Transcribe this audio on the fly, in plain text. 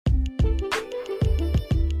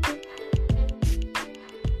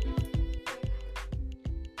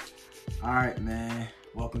All right, man.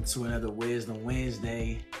 Welcome to another Wisdom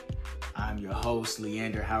Wednesday. I'm your host,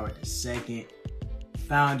 Leander Howard II,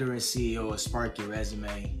 founder and CEO of Spark Your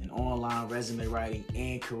Resume, an online resume writing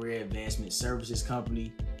and career advancement services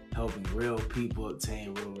company helping real people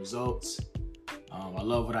obtain real results. I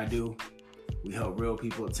love what I do. We help real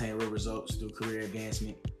people obtain real results through career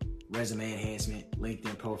advancement, resume enhancement,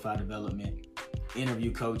 LinkedIn profile development,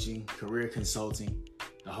 interview coaching, career consulting,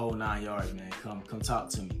 the whole 9 yards, man. Come talk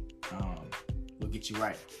to me. We'll get you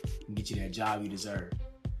right. We'll get you that job you deserve.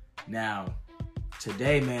 Now,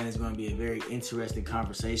 today, man, is going to be a very interesting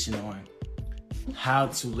conversation on how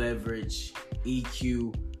to leverage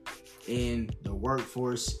EQ in the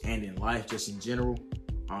workforce and in life, just in general.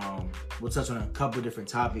 We'll touch on a couple of different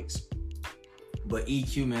topics, but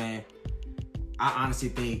EQ, man, I honestly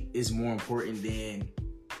think is more important than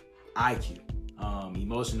IQ.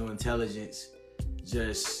 Emotional intelligence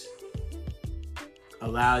just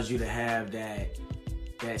allows you to have that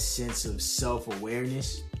sense of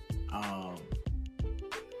self-awareness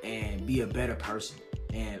and be a better person,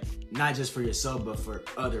 and not just for yourself but for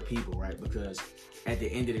other people, right? Because at the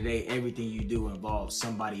end of the day, everything you do involves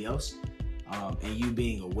somebody else, and you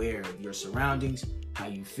being aware of your surroundings, how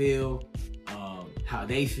you feel, how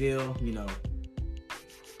they feel,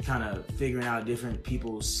 kind of figuring out different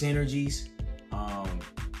people's synergies,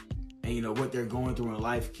 and what they're going through in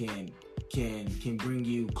life can bring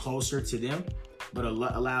you closer to them, but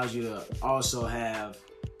allows you to also have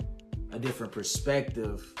a different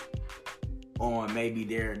perspective on maybe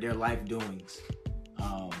their life doings.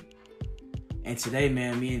 And today,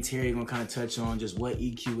 man, me and Terry are gonna kind of touch on just what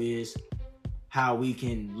EQ is, how we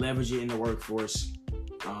can leverage it in the workforce,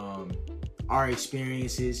 our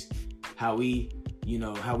experiences, how we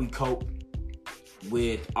cope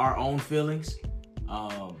with our own feelings,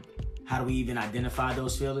 how do we even identify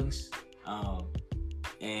those feelings,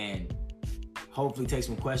 and hopefully take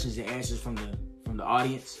some questions and answers from the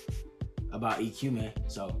audience about EQ, man.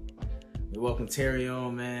 So we welcome Terry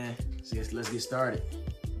on, man. So let's get started.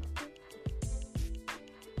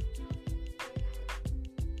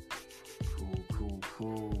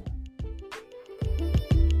 Cool.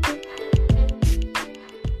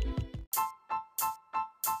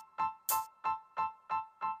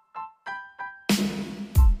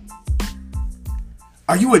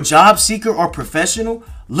 Are you a job seeker or professional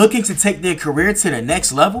looking to take their career to the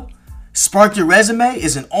next level? Spark Your Resume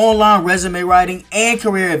is an online resume writing and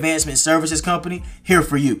career advancement services company here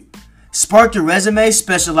for you. Spark Your Resume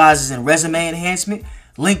specializes in resume enhancement,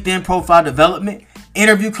 LinkedIn profile development,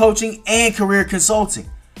 interview coaching, and career consulting.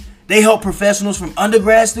 They help professionals from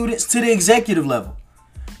undergrad students to the executive level.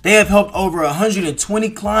 They have helped over 120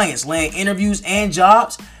 clients land interviews and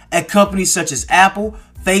jobs at companies such as Apple,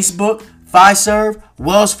 Facebook, Fiserv,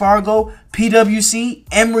 Wells Fargo, PwC,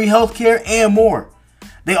 Emory Healthcare, and more.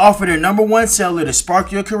 They offer their #1 seller, the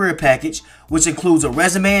Spark Your Career Package, which includes a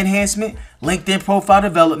resume enhancement, LinkedIn profile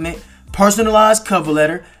development, personalized cover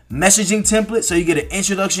letter, messaging template so you get an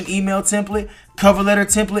introduction email template, cover letter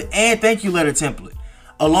template, and thank you letter template,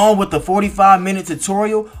 along with a 45-minute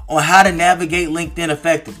tutorial on how to navigate LinkedIn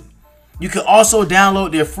effectively. You can also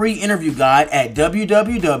download their free interview guide at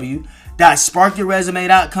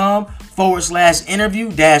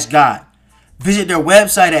www.sparkyourresume.com/interview-guide. Visit their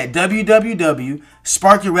website at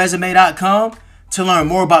www.sparkyourresume.com to learn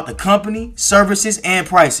more about the company, services, and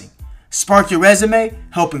pricing. Spark Your Resume,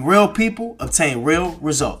 helping real people obtain real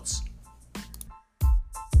results.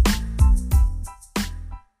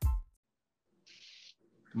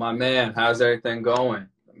 My man, how's everything going?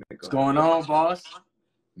 What's going on, boss?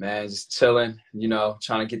 Man, just chilling,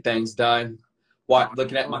 trying to get things done.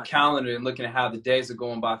 Looking at my calendar and looking at how the days are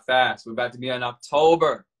going by fast. We're about to be in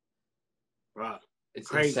October. Bro, it's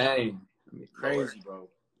crazy. Insane. Crazy, bro.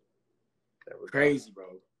 Crazy,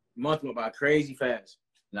 bro. Month went by crazy fast.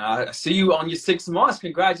 Now, I see you on your 6 months.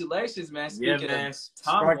 Congratulations, man. Speaking of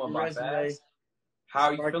time going by fast. How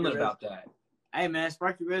are you feeling about that? Hey, man,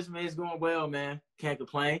 Spark Your Resume is going well, man. Can't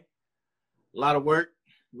complain. A lot of work,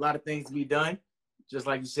 a lot of things to be done, just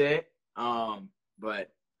like you said. But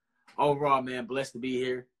overall, man, blessed to be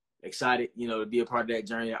here. Excited, to be a part of that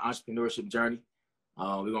journey, that entrepreneurship journey.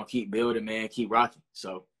 We're going to keep building, man, keep rocking.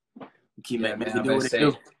 So keep making it do what it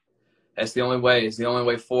do. That's the only way. It's the only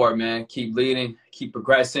way forward, man. Keep leading, keep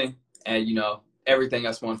progressing, and, everything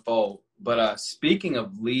else will unfold. But speaking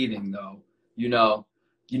of leading, though,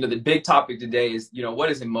 the big topic today is, what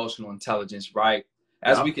is emotional intelligence, right?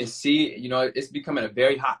 As we can see, it's becoming a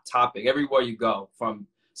very hot topic everywhere you go, from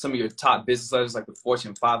some of your top business leaders like the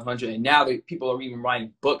Fortune 500. And now people are even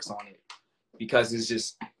writing books on it because it's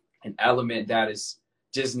just an element that is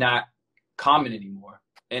just not common anymore.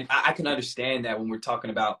 And I can understand that when we're talking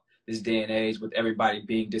about this day and age with everybody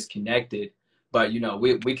being disconnected, but you know,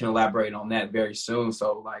 we can elaborate on that very soon.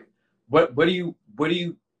 So like, what do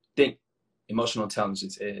you think emotional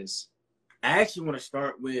intelligence is? I actually want to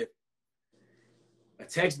start with a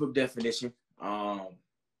textbook definition,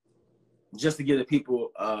 just to give the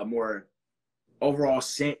people a more overall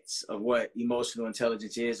sense of what emotional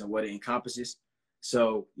intelligence is and what it encompasses.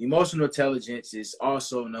 So emotional intelligence is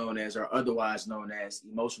also known as, or otherwise known as,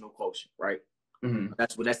 emotional quotient, right? Mm-hmm.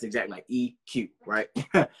 That's the exact, like, EQ, right?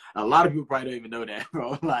 A lot of people probably don't even know that,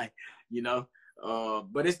 bro. Like, you know,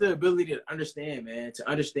 but it's the ability to understand, man, to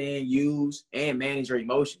understand, use, and manage your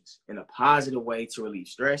emotions in a positive way to relieve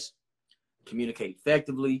stress, communicate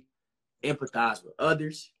effectively, empathize with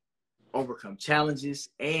others, overcome challenges,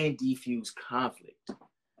 and defuse conflict,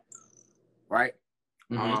 right?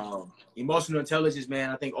 Mm-hmm. Emotional intelligence, man,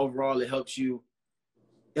 I think overall it helps you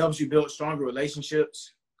build stronger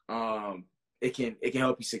relationships. It can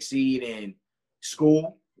help you succeed in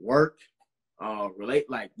school, work, relate,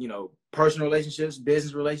 like, you know, personal relationships,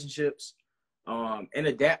 business relationships, and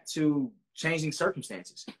adapt to changing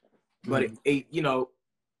circumstances. But you know,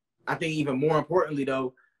 I think even more importantly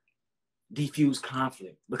though, defuse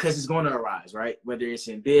conflict, because it's going to arise, right? Whether it's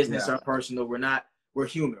in business or personal, we're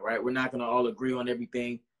human, right? We're not going to all agree on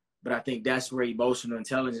everything. But I think that's where emotional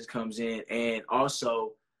intelligence comes in, and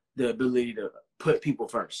also the ability to put people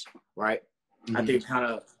first, right? I think it kind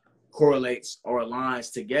of correlates or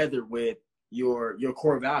aligns together with your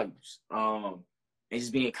core values, and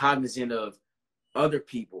just being cognizant of other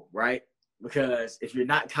people, right? Because if you're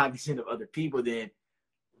not cognizant of other people, then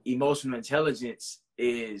emotional intelligence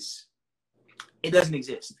it doesn't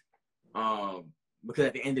exist. Because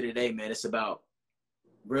at the end of the day, man, it's about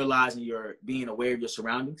realizing being aware of your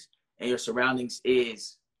surroundings, and your surroundings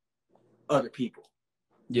is other people.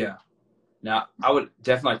 Yeah. Now, I would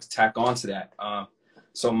definitely like to tack on to that.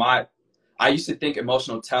 I used to think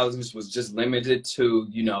emotional intelligence was just limited to,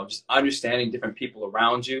 you know, just understanding different people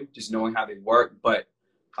around you, just knowing how they work. But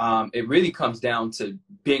it really comes down to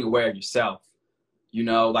being aware of yourself. You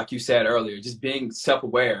know, like you said earlier, just being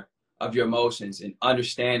self-aware of your emotions and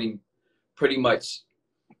understanding pretty much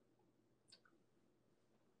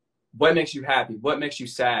what makes you happy, what makes you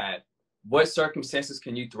sad, what circumstances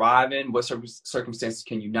can you thrive in, what circumstances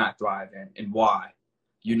can you not thrive in, and why.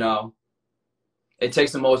 You know, it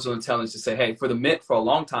takes emotional intelligence to say, hey, for a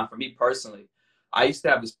long time, for me personally, I used to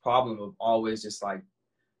have this problem of always just like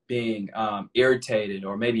being irritated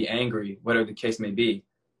or maybe angry, whatever the case may be.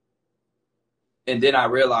 And then I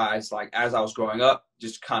realized, like, as I was growing up,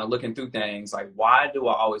 just kind of looking through things, like, why do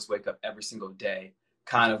I always wake up every single day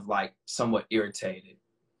kind of like somewhat irritated?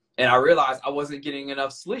 And I realized I wasn't getting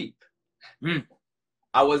enough sleep.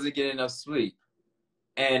 I wasn't getting enough sleep.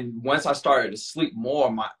 And once I started to sleep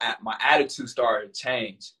more, my attitude started to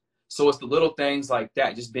change. So it's the little things like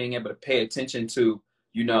that, just being able to pay attention to,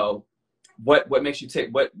 you know, what makes you tick,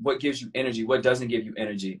 what gives you energy, what doesn't give you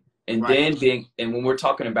energy. And right. And when we're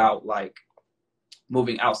talking about like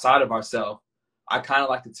moving outside of ourselves, I kind of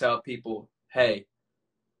like to tell people, hey,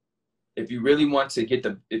 if you really want to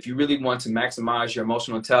maximize your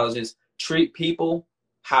emotional intelligence, treat people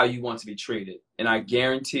how you want to be treated. And I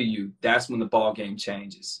guarantee you that's when the ball game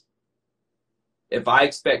changes. If I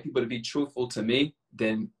expect people to be truthful to me,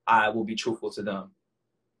 then I will be truthful to them.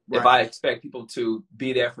 Right. If I expect people to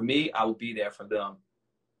be there for me, I will be there for them.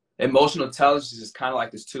 Emotional intelligence is kind of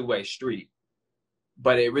like this two-way street,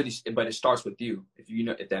 but it starts with you,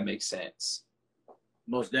 if that makes sense.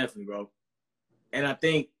 Most definitely, bro. And I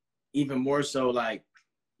think even more so, like,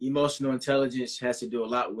 emotional intelligence has to do a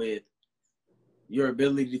lot with your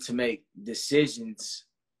ability to make decisions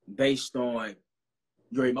based on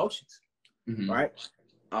your emotions, right?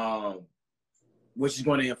 Which is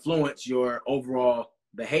going to influence your overall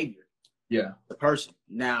behavior. Yeah. The person.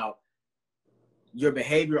 Now, your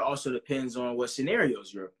behavior also depends on what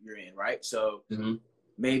scenarios you're in, right? So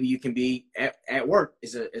maybe you can be at work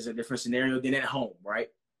is a different scenario than at home, right?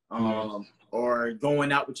 Or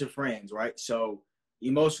going out with your friends, right? So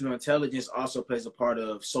emotional intelligence also plays a part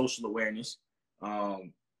of social awareness.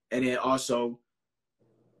 And then also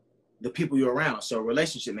the people you're around. So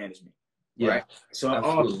relationship management, right? So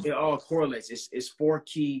it all correlates. It's four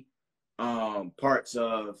key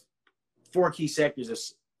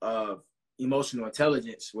sectors of emotional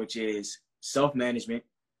intelligence, which is self-management.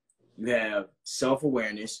 You have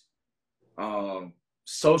self-awareness,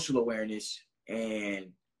 social awareness, and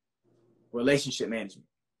relationship management.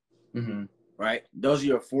 Right? Those are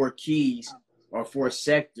your four keys or four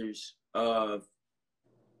sectors of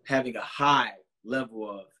having a high level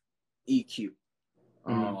of EQ.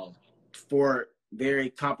 For very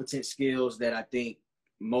competent skills that I think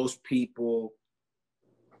most people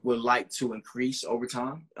would like to increase over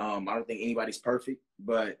time. I don't think anybody's perfect,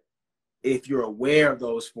 but if you're aware of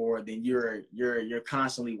those four, then you're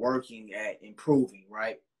constantly working at improving,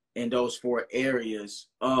 right? In those four areas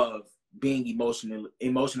of being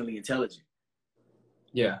emotionally intelligent.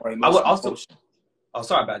 Yeah. I would also, oh,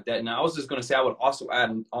 sorry about that. Now, I was just going to say, I would also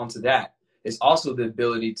add on to that is also the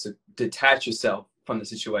ability to detach yourself from the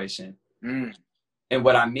situation. Mm. And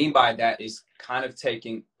what I mean by that is kind of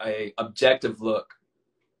taking a objective look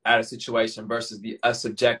at a situation versus a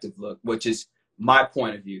subjective look, which is my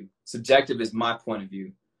point of view. Subjective is my point of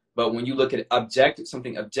view. But when you look at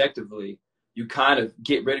something objectively, you kind of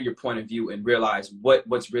get rid of your point of view and realize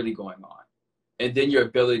what's really going on. And then your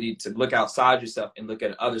ability to look outside yourself and look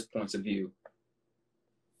at others' points of view.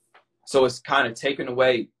 So it's kind of taking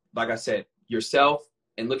away, like I said, yourself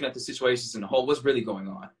and looking at the situations in the whole, what's really going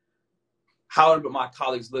on. How do my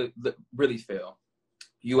colleagues really feel?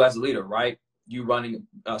 You as a leader, right? You running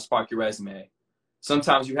Spark Your Resume.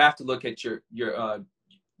 Sometimes you have to look at your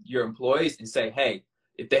employees and say, hey,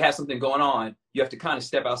 if they have something going on, you have to kind of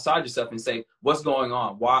step outside yourself and say, what's going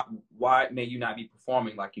on? Why may you not be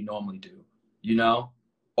performing like you normally do? You know,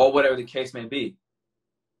 or whatever the case may be.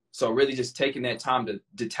 So really just taking that time to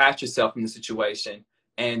detach yourself from the situation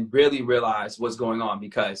and really realize what's going on,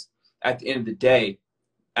 because at the end of the day,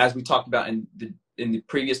 as we talked about in the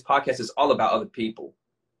previous podcast, it's all about other people,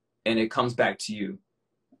 and it comes back to you.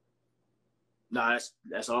 No,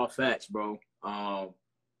 that's all facts, bro. I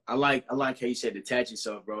like how you said detach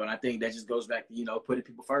yourself, bro, and I think that just goes back to putting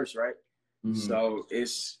people first, right? Mm-hmm. So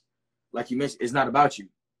it's like you mentioned, it's not about you.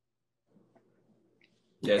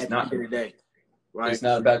 Yeah, it's not. At the end of the day, right? It's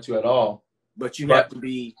not about you at all. But you have to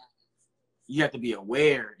be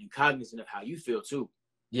aware and cognizant of how you feel too.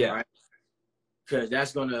 Yeah. Right? Because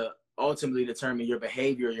that's going to ultimately determine your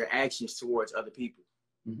behavior, your actions towards other people.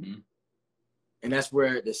 Mm-hmm. And that's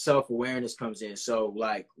where the self-awareness comes in. So,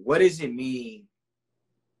 like, what does it mean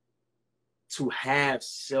to have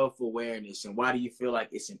self-awareness, and why do you feel like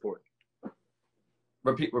it's important?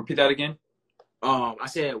 Repeat that again. I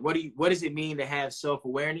said, what does it mean to have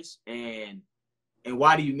self-awareness, and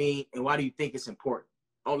why do you think it's important?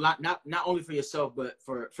 Oh, not only for yourself, but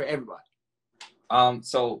for everybody.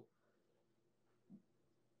 So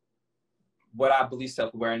what I believe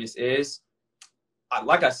self-awareness is,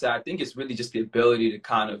 like I said, I think it's really just the ability to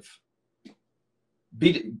kind of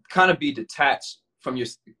be detached from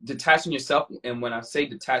detaching yourself. And when I say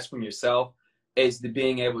detached from yourself, is the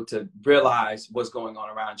being able to realize what's going on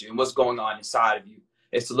around you and what's going on inside of you.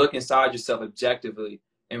 It's to look inside yourself objectively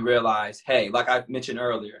and realize, hey, like I mentioned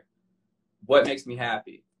earlier, what makes me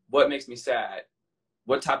happy? What makes me sad?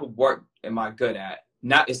 What type of work am I good at?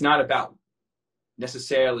 It's not about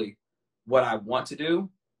necessarily what I want to do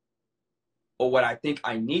or what I think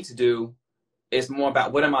I need to do. It's more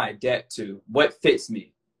about what am I adept to? What fits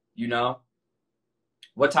me?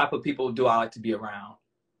 What type of people do I like to be around?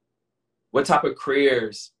 What type of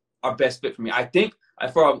careers are best fit for me? I think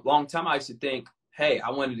for a long time, I used to think, hey, I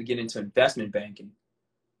wanted to get into investment banking.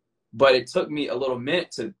 But it took me a little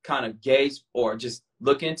minute to kind of gauge or just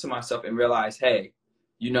look into myself and realize, hey,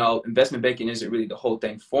 investment banking isn't really the whole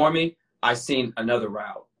thing for me. I seen another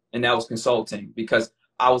route, and that was consulting, because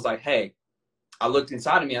I was like, hey, I looked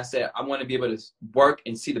inside of me. I said, I want to be able to work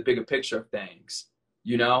and see the bigger picture of things,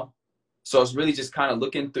 So it's really just kind of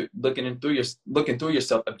looking through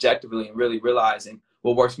yourself objectively and really realizing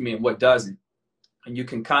what works for me and what doesn't. And you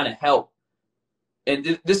can kind of help.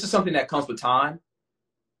 And this is something that comes with time.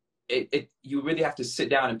 You really have to sit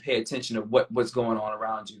down and pay attention to what's going on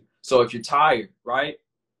around you. So if you're tired, right?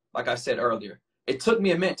 Like I said earlier, it took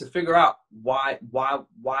me a minute to figure out why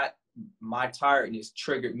my tiredness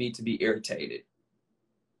triggered me to be irritated.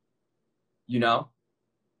 But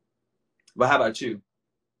how about you?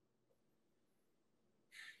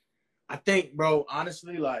 I think, bro,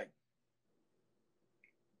 honestly,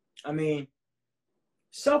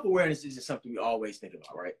 self-awareness isn't something we always think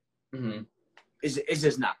about, right? Mm-hmm. It's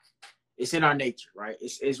just not. It's in our nature, right?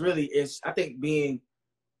 I think being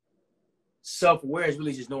self-aware is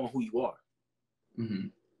really just knowing who you are. Mm-hmm.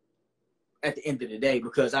 At the end of the day,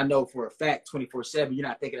 because I know for a fact 24/7, you're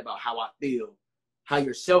not thinking about how I feel, how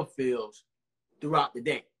yourself feels throughout the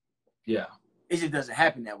day. Yeah. It just doesn't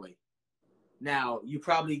happen that way. Now, you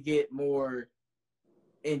probably get more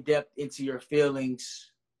in depth into your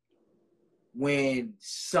feelings when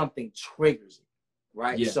something triggers it,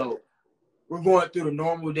 right? Yeah. So we're going through the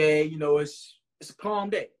normal day, it's a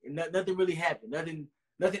calm day, and nothing really happened.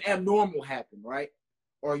 Nothing abnormal happened, right?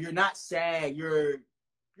 Or you're not sad, you're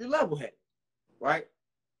level-headed, right?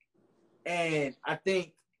 And I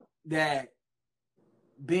think that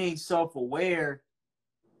being self-aware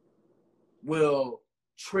will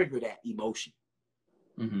trigger that emotion.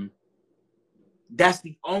 Mm-hmm. That's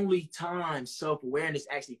the only time self-awareness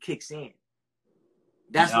actually kicks in.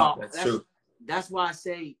 That's No, why that's true. that's why I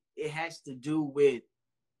say it has to do with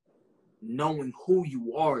knowing who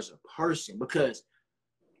you are as a person. Because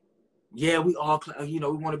yeah, we all, we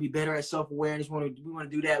want to be better at self-awareness. We want to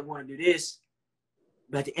do that. We want to do this.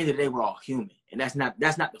 But at the end of the day, we're all human, and that's not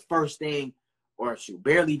the first thing, or shoot,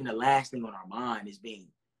 barely even the last thing on our mind is being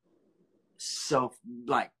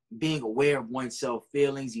being aware of oneself,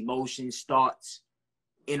 feelings, emotions, thoughts,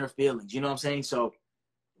 inner feelings. You know what I'm saying? So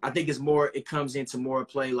I think it comes into more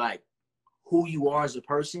play like who you are as a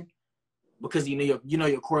person, because you know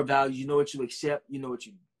your core values, you know what you accept, you know what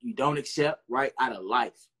you don't accept, right, out of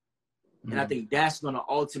life. Mm-hmm. And I think that's going to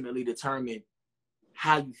ultimately determine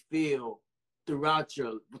how you feel throughout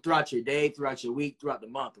your day, throughout your week, throughout the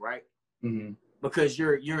month, right? Mm-hmm. Because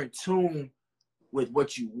you're in tune with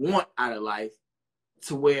what you want out of life,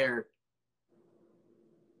 to where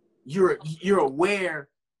you're aware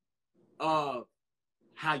of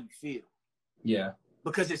how you feel. Yeah.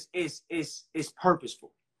 Because it's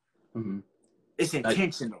purposeful. Mm-hmm. It's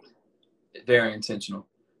intentional. Very intentional.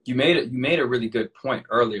 You made a really good point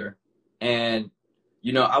earlier, and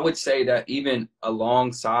I would say that even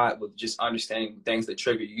alongside with just understanding things that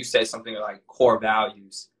trigger you said something like core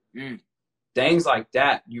values. Things like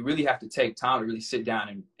that, you really have to take time to really sit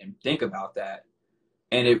down and think about that.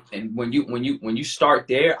 And when you start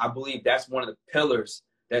there, I believe that's one of the pillars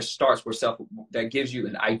that starts that gives you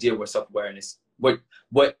an idea where self-awareness, what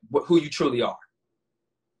who you truly are.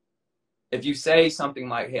 If you say something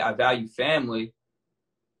like, hey, I value family,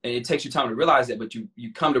 and it takes you time to realize that, but you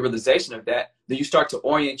come to realization of that, then you start to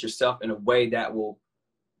orient yourself in a way that will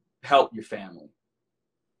help your family,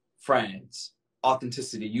 friends,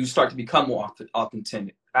 authenticity. You start to become more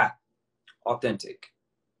authentic.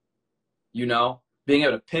 Being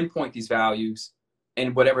able to pinpoint these values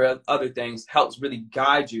and whatever other things helps really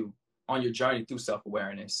guide you on your journey through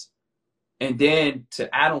self-awareness. And then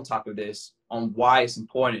to add on top of this, on why it's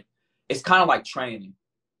important, it's kind of like training.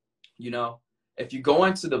 If you go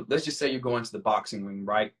into let's just say you're going to the boxing ring,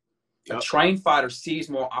 right? Yep. A trained fighter sees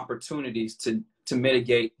more opportunities to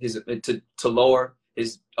mitigate to lower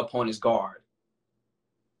his opponent's guard.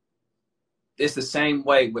 It's the same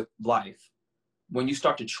way with life. When you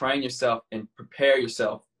start to train yourself and prepare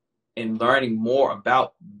yourself in learning more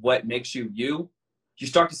about what makes you, you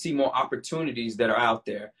start to see more opportunities that are out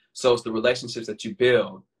there. So it's the relationships that you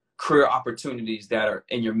build, career opportunities that are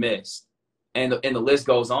in your midst, and the list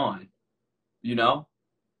goes on,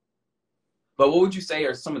 But what would you say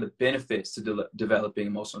are some of the benefits to developing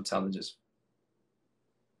emotional intelligence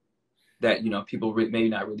that, people may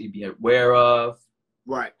not really be aware of?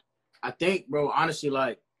 Right. I think, bro, honestly,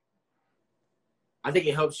 I think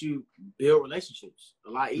it helps you build relationships a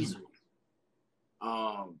lot easier.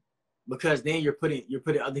 Because then you're putting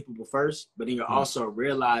other people first, but then you're also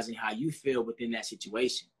realizing how you feel within that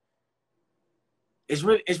situation. It's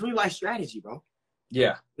really like strategy, bro.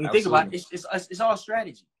 Yeah. When you think about it, it's all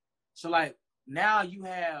strategy. So like now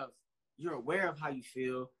you're aware of how you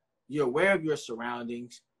feel, you're aware of your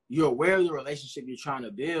surroundings, you're aware of the relationship you're trying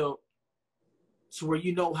to build, to where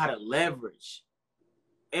you know how to leverage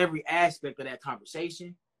every aspect of that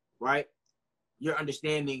conversation, right? You're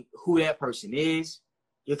understanding who that person is.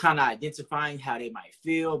 You're kind of identifying how they might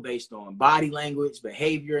feel based on body language,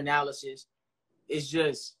 behavior analysis. It's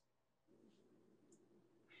just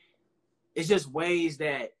ways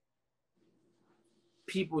that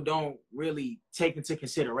people don't really take into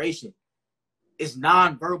consideration. It's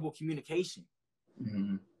nonverbal communication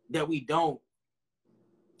that we don't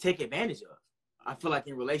take advantage of, I feel like,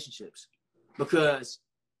 in relationships, because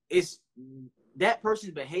it's that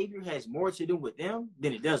person's behavior has more to do with them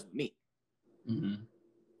than it does with me.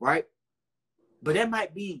 Right? But that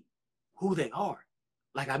might be who they are.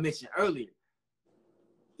 Like I mentioned earlier,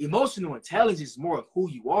 emotional intelligence is more of who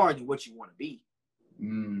you are than what you want to be.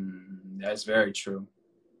 That's very true.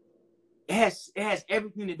 It has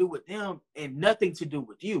everything to do with them and nothing to do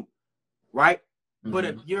with you, right? But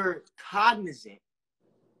if you're cognizant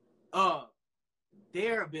of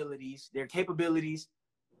their abilities, their capabilities,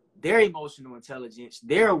 their emotional intelligence,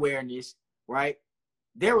 their awareness, right,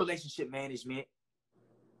 their relationship management,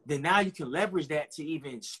 then now you can leverage that to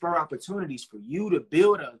even spur opportunities for you to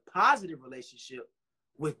build a positive relationship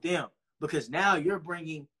with them, because now you're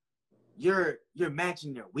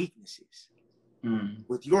matching their weaknesses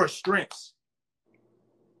with your strengths,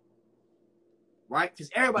 right? Because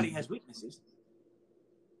everybody has weaknesses,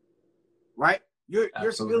 right? You're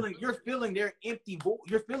Absolutely. feeling their empty void.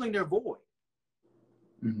 You're filling their void.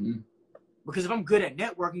 Mm-hmm. Because if I'm good at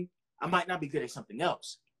networking, I might not be good at something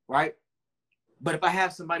else, right? But if I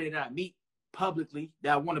have somebody that I meet publicly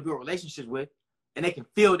that I want to build relationships with, and they can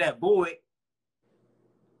fill that void,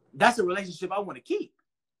 that's a relationship I want to keep.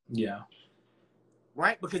 Yeah.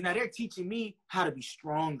 Right? Because now they're teaching me how to be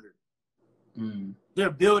stronger. Mm.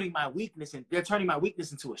 They're building my weakness and they're turning my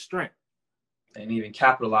weakness into a strength. And even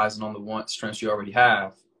capitalizing on the strengths you already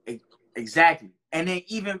have. Exactly. And then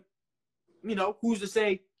even, who's to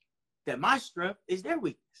say that my strength is their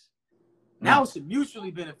weakness? Now it's a mutually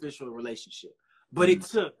beneficial relationship. But it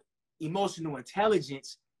took emotional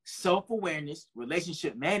intelligence, self-awareness,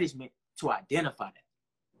 relationship management to identify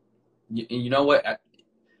that. You know what?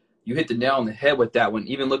 You hit the nail on the head with that one.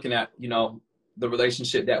 Even looking at, the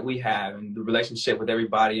relationship that we have and the relationship with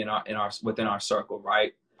everybody within our circle,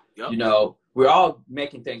 right? Yep. We're all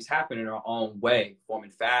making things happen in our own way, form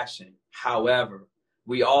and fashion. However,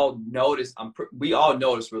 we all notice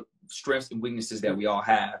strengths and weaknesses that we all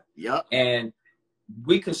have. Yep. And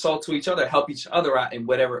we consult to each other, help each other out in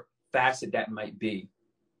whatever facet that might be.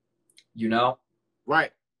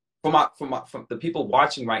 Right. From the people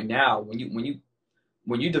watching right now,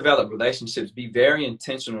 when you develop relationships, be very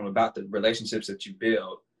intentional about the relationships that you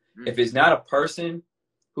build. Mm-hmm. If it's not a person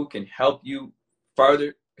who can help you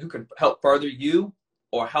further, who can help further you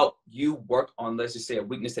or help you work on, let's just say, a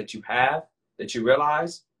weakness that you have, that you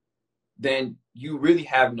realize, then you really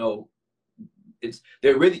have you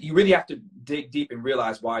really have to dig deep and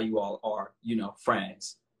realize why you all are,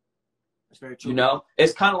 friends. That's very true.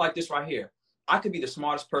 It's kind of like this right here. I could be the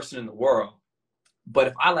smartest person in the world, but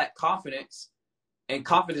if I lack confidence, and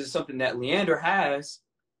confidence is something that Leander has,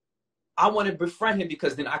 I want to befriend him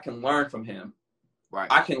because then I can learn from him. Right.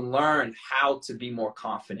 I can learn how to be more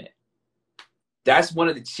confident. That's one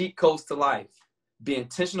of the cheat codes to life. Be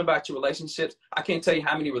intentional about your relationships. I can't tell you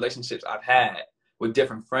how many relationships I've had with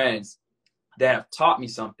different friends that have taught me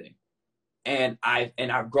something, and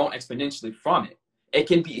I've grown exponentially from it. It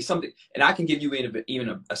can be something, and I can give you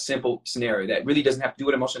even a simple scenario that really doesn't have to do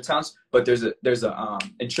with emotional intelligence, but there's a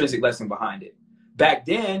intrinsic lesson behind it. Back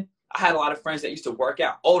then, I had a lot of friends that used to work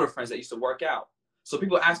out, older friends that used to work out. So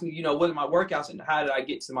people ask me, what are my workouts and how did I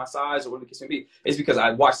get to my size or what the case may be? It's because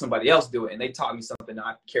I watched somebody else do it and they taught me something and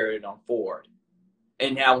I carried it on forward.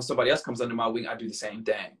 And now when somebody else comes under my wing, I do the same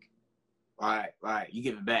thing. Right. You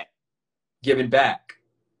give it back. Giving back,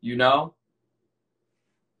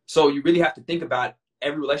 So you really have to think about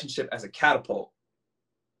every relationship as a catapult.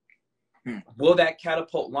 Will that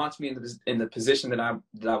catapult launch me in the position that I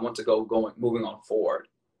want to moving on forward,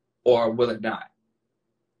 or will it not?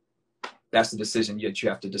 That's the decision that you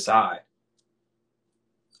have to decide.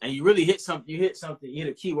 And you really hit something. You hit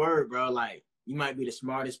a key word, bro. Like, you might be the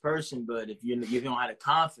smartest person, but if you don't have the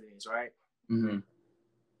confidence, right? Mm-hmm.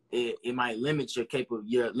 It might limit your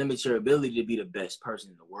ability to be the best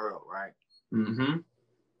person in the world, right? Mm-hmm.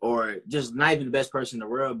 Or just not even the best person in the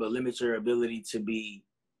world, but limit your ability to be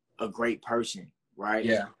a great person, right?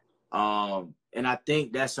 Yeah. And I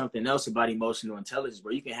think that's something else about emotional intelligence,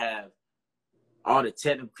 where you can have all the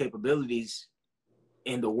technical capabilities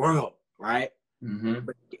in the world, right? Mm-hmm.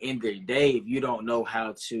 But at the end of the day, if you don't know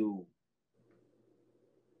how to,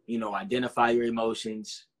 identify your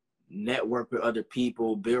emotions, network with other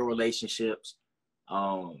people, build relationships,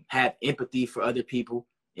 have empathy for other people.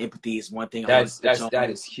 Empathy is one thing. That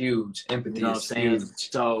is huge. Empathy is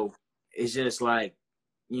huge. So it's just like,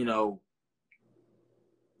 you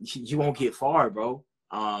won't get far, bro.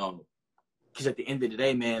 Because at the end of the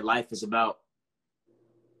day, man, life is about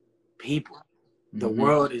people. The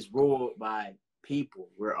world is ruled by people.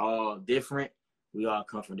 We're all different. We all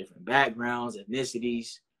come from different backgrounds,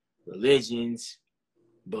 ethnicities, religions,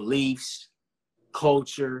 beliefs,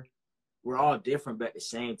 culture. We're all different, but at the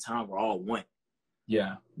same time, we're all one.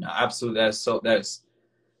 Yeah, no, absolutely.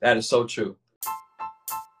 That is so true.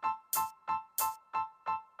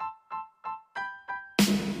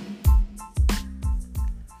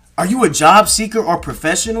 Are you a job seeker or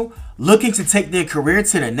professional looking to take their career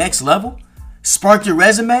to the next level? Spark Your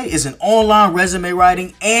Resume is an online resume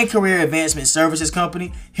writing and career advancement services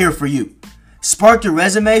company here for you. Spark Your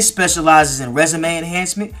Resume specializes in resume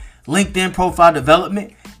enhancement, LinkedIn profile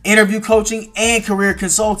development, interview coaching, and career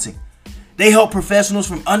consulting. They help professionals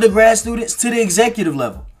from undergrad students to the executive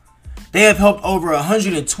level. They have helped over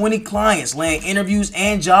 120 clients land interviews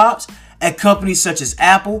and jobs at companies such as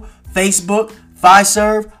Apple, Facebook,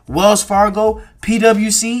 Fiserv, Wells Fargo,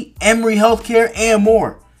 PwC, Emory Healthcare, and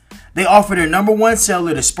more. They offer their #1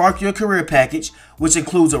 seller, the Spark Your Career Package, which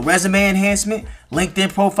includes a resume enhancement,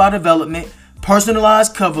 LinkedIn profile development,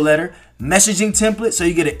 personalized cover letter, messaging template, so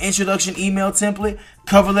you get an introduction email template,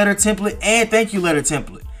 cover letter template, and thank you letter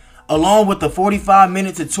template, along with a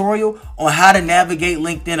 45-minute tutorial on how to navigate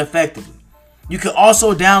LinkedIn effectively. You can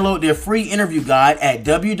also download their free interview guide at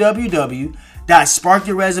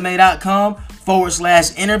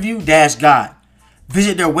www.sparkyourresume.com/interview-guide.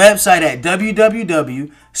 Visit their website at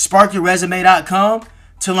www.sparkyourresume.com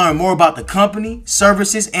to learn more about the company,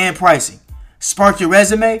 services, and pricing. Spark Your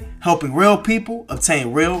Resume, helping real people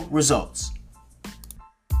obtain real results.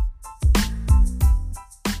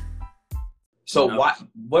 So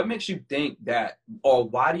what makes you think that, or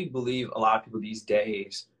why do you believe a lot of people these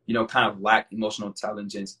days, kind of lack emotional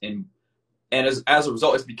intelligence, and as a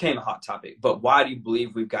result, it became a hot topic. But why do you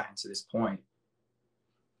believe we've gotten to this point?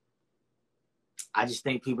 I just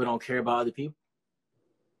think people don't care about other people.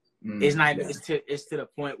 It's not. Yeah. It's to the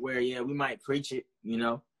point where we might preach it,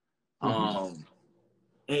 and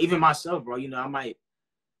even myself, bro.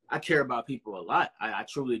 I care about people a lot. I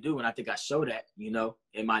truly do, and I think I show that,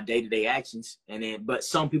 in my day-to-day actions. But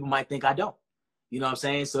some people might think I don't. You know what I'm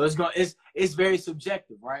saying? So it's very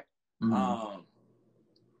subjective, right? Mm-hmm.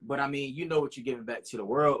 But I mean, what you're giving back to the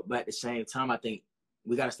world, but at the same time, I think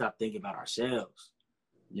we got to stop thinking about ourselves.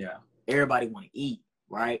 Yeah. Everybody want to eat,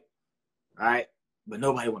 right? Right? But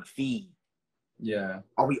nobody want to feed. Yeah.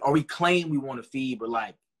 Or we claim we want to feed, but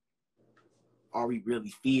like, are we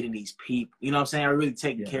really feeding these people? You know what I'm saying? Are we really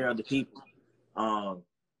taking care of the people? And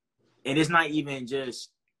it's not even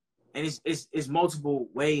just, and it's multiple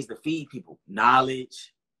ways to feed people.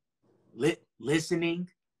 Knowledge, listening.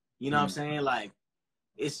 You know what I'm saying? Like,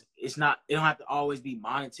 it's not, it don't have to always be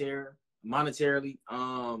monetarily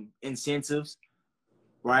incentives,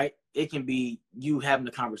 right? It can be you having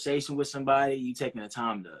a conversation with somebody, you taking the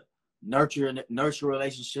time to nurture a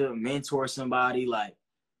relationship, mentor somebody, like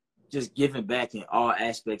just giving back in all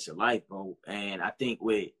aspects of life, bro. And I think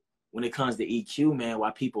when it comes to EQ, man,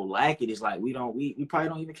 why people lack it is like we probably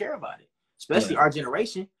don't even care about it, especially our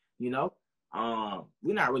generation. We're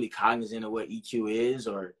not really cognizant of what EQ is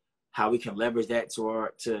or how we can leverage that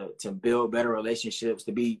to build better relationships,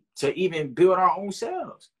 to even build our own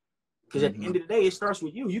selves. Because at the end of the day, it starts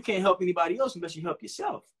with you. You can't help anybody else unless you help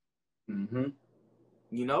yourself. Mm-hmm.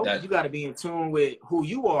 You got to be in tune with who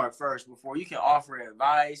you are first before you can offer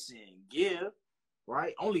advice and give,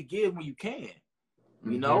 right? Only give when you can,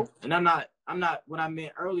 And I'm not, what I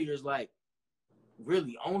meant earlier is like,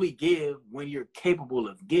 really only give when you're capable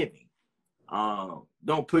of giving.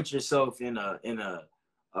 Don't put yourself in a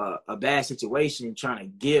bad situation trying to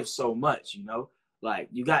give so much, like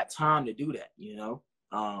you got time to do that,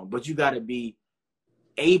 but you got to be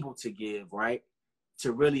able to give, right?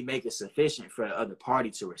 To really make it sufficient for the other party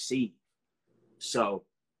to receive. So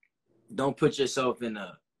don't put yourself in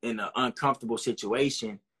an uncomfortable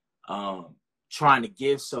situation, trying to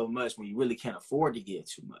give so much when you really can't afford to give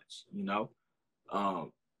too much, and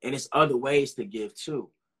it's other ways to give too.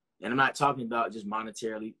 And I'm not talking about just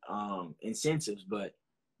monetarily incentives, but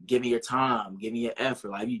giving your time, giving your effort.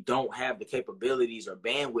 Like if you don't have the capabilities or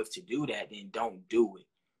bandwidth to do that, then don't do it.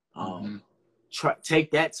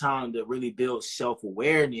 Take that time to really build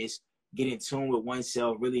self-awareness, get in tune with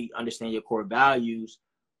oneself, really understand your core values,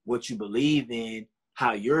 what you believe in,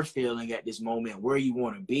 how you're feeling at this moment, where you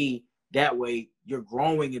want to be. That way you're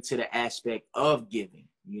growing into the aspect of giving,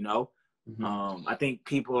 I think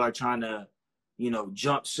people are trying to,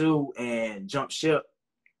 jump and jump ship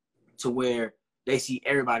to where they see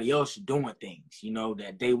everybody else doing things,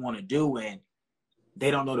 that they want to do, and they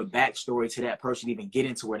don't know the backstory to that person even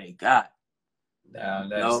getting to where they got.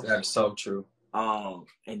 That's so true.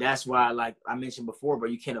 And that's why, like I mentioned before,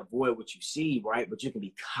 but you can't avoid what you see, right? But you can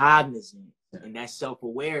be cognizant, and that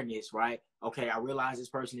self-awareness, right? Okay, I realize this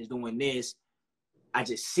person is doing this. I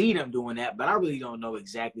just see them doing that, but I really don't know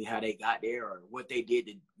exactly how they got there or what they did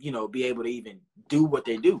to, be able to even do what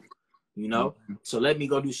they do, So let me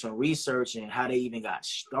go do some research and how they even got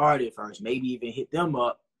started first. Maybe even hit them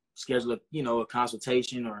up, schedule a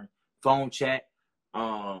consultation or phone chat.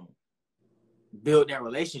 Build that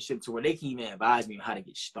relationship to where they can even advise me on how to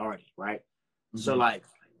get started, right? Mm-hmm. So like,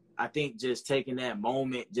 I think just taking that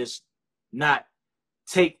moment, just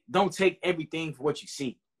don't take everything for what you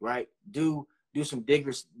see, right? Do some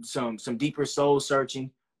deeper soul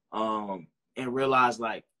searching, and realize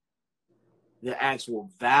like the actual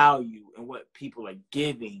value and what people are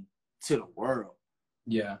giving to the world.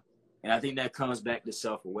 Yeah. And I think that comes back to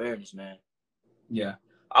self-awareness, man. Yeah.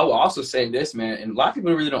 I will also say this, man, and a lot of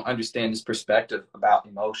people really don't understand this perspective about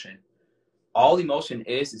emotion. All emotion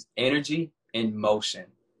is energy in motion.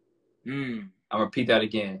 I'll repeat that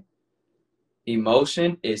again.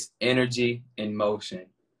 Emotion is energy in motion.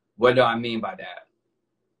 What do I mean by that?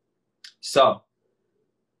 So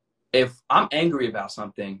if I'm angry about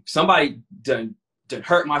something, somebody done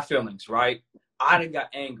hurt my feelings, right? I done got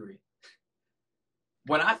angry.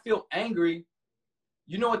 When I feel angry,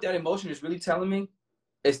 you know what that emotion is really telling me?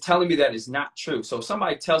 It's telling me that it's not true. So if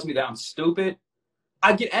somebody tells me that I'm stupid,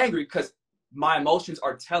 I get angry because my emotions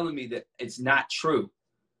are telling me that it's not true.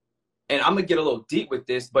 And I'm going to get a little deep with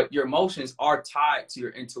this, but your emotions are tied to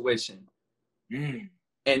your intuition.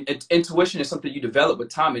 And intuition is something you develop with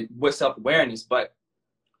time and with self-awareness, but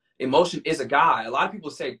emotion is a guide. A lot of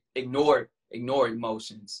people say ignore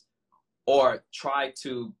emotions or try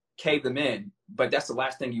to cave them in, but that's the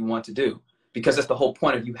last thing you want to do, because that's the whole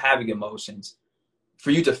point of you having emotions,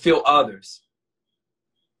 for you to feel others,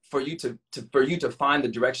 for you to find the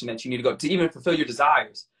direction that you need to go, to even fulfill your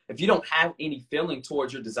desires. If you don't have any feeling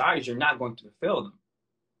towards your desires, you're not going to fulfill them.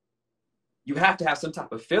 You have to have some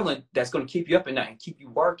type of feeling that's going to keep you up at night and keep you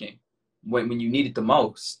working when you need it the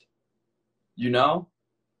most, you know?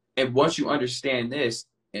 And once you understand this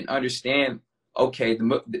and understand, okay,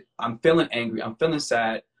 I'm feeling angry, I'm feeling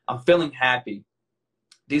sad, I'm feeling happy.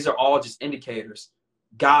 These are all just indicators,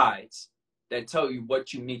 guides that tell you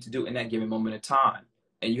what you need to do in that given moment of time.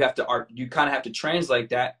 And you kind of have to translate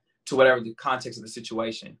that to whatever the context of the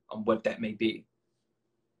situation, on what that may be.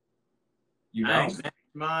 You know? Man,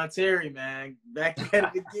 come on, Terry, man. Back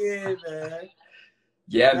at it again, man.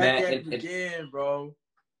 Yeah, Back man. at it again, bro.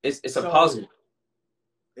 It's a puzzle.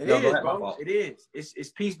 It is, bro. It is. It's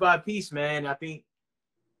piece by piece, man. I think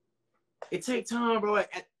it takes time, bro.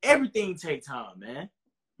 Everything takes time, man.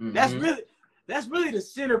 Mm-hmm. That's really the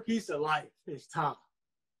centerpiece of life. It's time.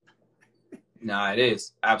 Nah, it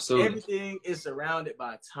is. Absolutely. Everything is surrounded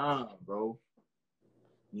by time, bro.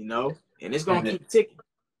 You know? And it's going to keep ticking.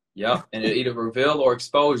 Yep. And it'll either reveal or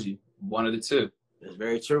expose you. One of the two. That's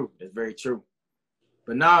very true. That's very true.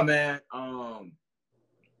 But nah, man, I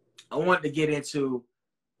wanted to get into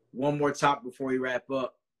one more topic before we wrap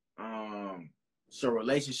up. So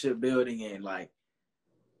relationship building and like,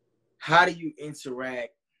 how do you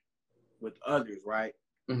interact with others, right?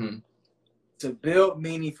 Mm-hmm. To build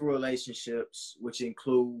meaningful relationships, which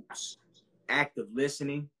includes active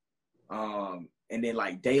listening, and then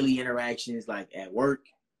like daily interactions, like at work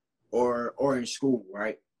or in school,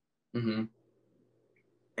 right? Mm-hmm.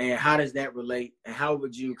 And how does that relate? And how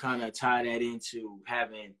would you kind of tie that into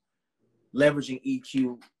leveraging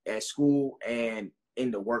EQ at school and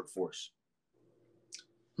in the workforce?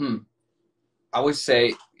 I would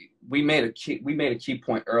say we made a key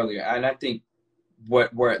point earlier, and I think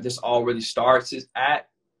where this all really starts is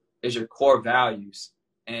your core values,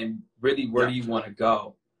 and really where do you want to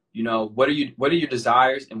go? You know, what are your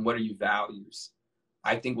desires and what are your values?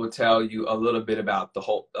 I think will tell you a little bit about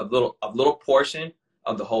a little portion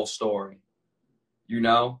of the whole story. You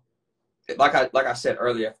know, like I said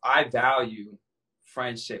earlier, if I value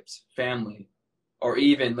friendships, family, or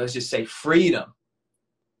even let's just say freedom,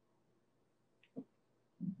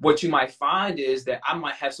 what you might find is that I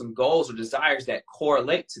might have some goals or desires that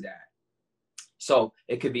correlate to that. So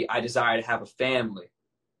it could be, I desire to have a family.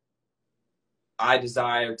 I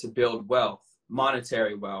desire to build wealth,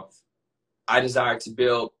 monetary wealth. I desire to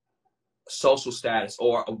build social status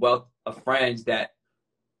or a wealth of friends that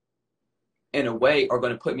in a way are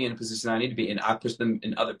going to put me in a position I need to be in. I push them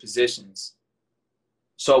in other positions.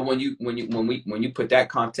 So when you put that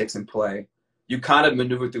context in play, you kind of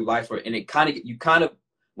maneuver through life, and if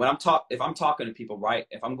I'm talking to people, right?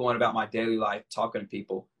 If I'm going about my daily life talking to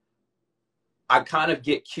people, I kind of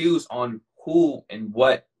get cues on who and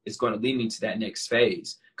what is going to lead me to that next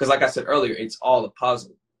phase. Because like I said earlier, it's all a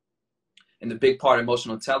puzzle. And the big part of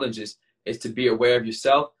emotional intelligence is to be aware of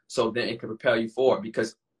yourself, so then it can propel you forward.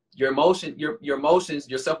 Because your emotions, your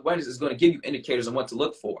self-awareness is going to give you indicators on what to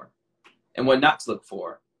look for and what not to look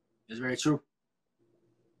for. That's very true.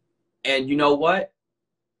 And you know what?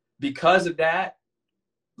 Because of that,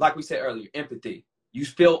 like we said earlier, empathy. You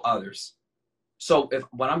feel others. So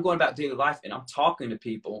when I'm going about daily life and I'm talking to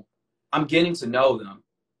people, I'm getting to know them.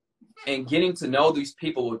 And getting to know these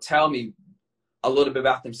people will tell me a little bit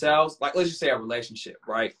about themselves. Like, let's just say a relationship,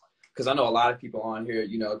 right? Because I know a lot of people on here,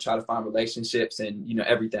 you know, try to find relationships and, you know,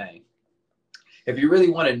 everything. If you really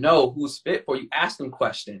want to know who's fit for you, ask them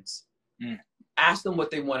questions. Ask them what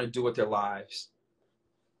they want to do with their lives.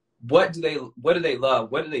 What do they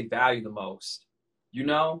love? What do they value the most? You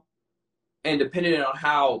know? And depending on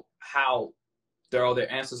how thorough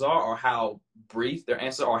their answers are, or how brief their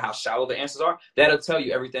answers are, or how shallow their answers are, that'll tell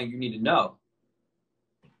you everything you need to know.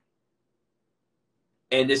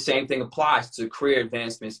 And this same thing applies to career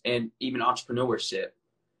advancements and even entrepreneurship.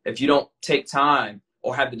 If you don't take time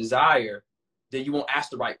or have the desire then you won't ask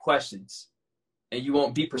the right questions, and you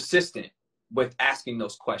won't be persistent with asking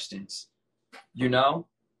those questions, you know?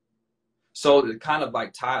 So to kind of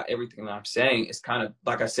like tie everything that I'm saying is kind of,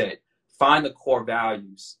 like I said, find the core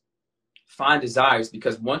values, find desires,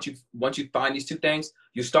 because once you find these two things,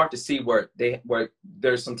 you start to see where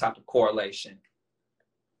there's some type of correlation.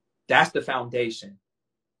 That's the foundation.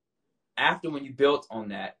 After, when you build on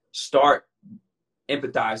that, start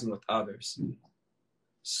empathizing with others.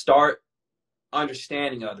 Start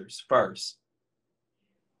understanding others first.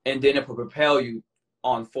 And then it will propel you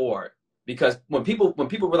on forward. Because when people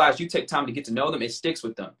realize you take time to get to know them, it sticks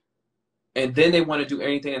with them. And then they want to do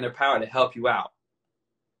anything in their power to help you out.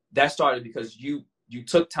 That started because you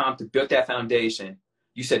took time to build that foundation.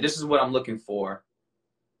 You said, this is what I'm looking for.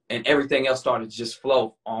 And everything else started to just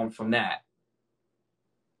flow on from that.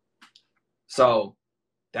 So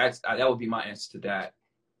that would be my answer to that.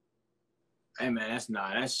 Hey man, that's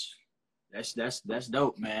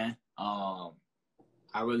dope, man. I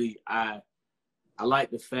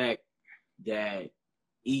like the fact that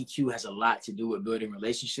EQ has a lot to do with building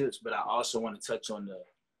relationships, but I also want to touch on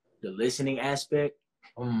the listening aspect,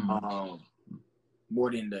 more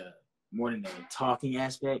than the talking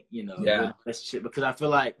aspect, Yeah. relationship, because I feel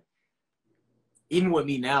like even with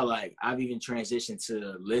me now, like I've even transitioned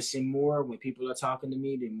to listen more when people are talking to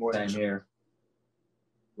me than more Same here.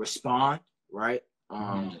 respond, right?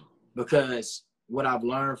 Because what I've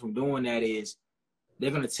learned from doing that is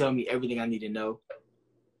they're gonna tell me everything I need to know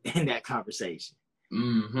in that conversation.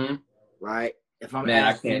 Right? If I'm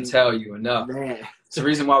I can't tell you enough. Man, it's the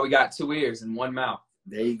reason why we got 2 ears and 1 mouth.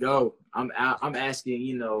 There you go. I'm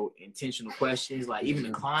asking, intentional questions. Like even the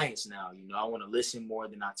clients now, I want to listen more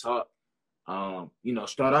than I talk.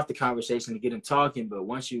 Start off the conversation to get them talking, but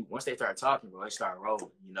once they start talking, bro, they start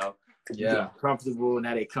rolling. Yeah. Comfortable.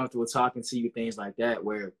 Now they comfortable talking to you, things like that,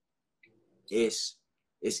 where it's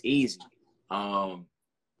easy.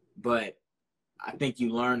 But I think you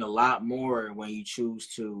learn a lot more when you choose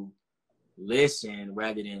to listen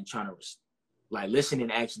rather than trying to listen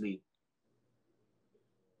and actually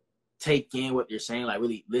take in what they're saying, like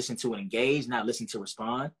really listen to and engage, not listen to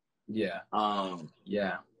respond. Yeah.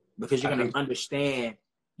 Yeah. Because you're gonna understand,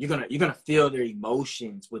 you're gonna feel their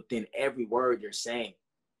emotions within every word they're saying.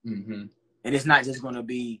 And it's not just gonna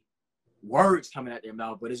be words coming out their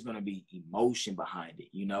mouth, but it's gonna be emotion behind it,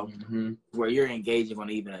 where you're engaging on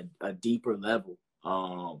even a deeper level.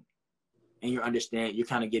 And you're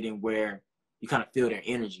kind of getting where you kind of feel their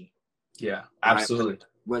energy. Yeah, absolutely. Right?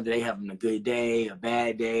 Whether they having a good day, a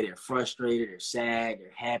bad day, they're frustrated, they're sad,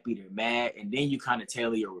 they're happy, they're mad, and then you kind of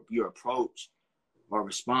tailor your approach or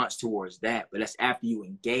response towards that. But that's after you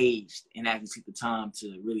engaged and actually take the time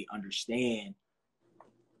to really understand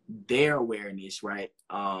their awareness, right?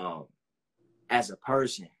 As a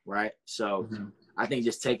person, right? So I think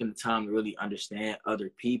just taking the time to really understand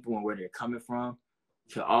other people and where they're coming from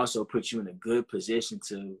can also put you in a good position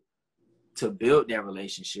to build that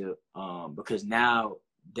relationship, because now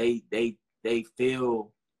they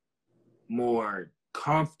feel more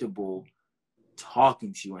comfortable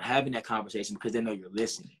talking to you and having that conversation because they know you're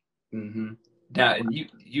listening. Now, and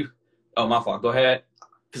you oh, my fault, go ahead.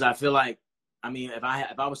 Because I feel like, if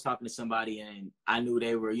I was talking to somebody and I knew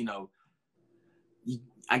they were,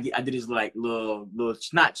 I did this like little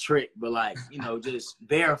not trick, but just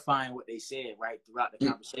verifying what they said right throughout the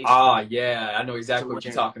conversation. Yeah, I know exactly what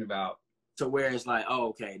you're talking about. So where it's like, oh,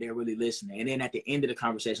 okay, they're really listening. And then at the end of the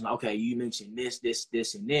conversation, okay, you mentioned this,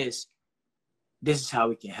 and this. This is how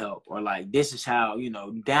we can help. Or this is how,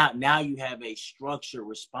 now you have a structured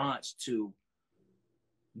response to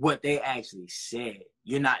what they actually said.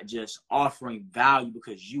 You're not just offering value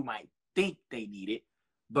because you might think they need it,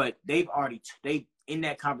 but they've already, in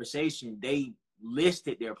that conversation, they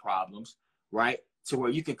listed their problems, right? To where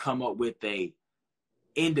you can come up with a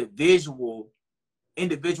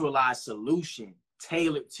individualized solution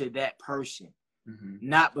tailored to that person.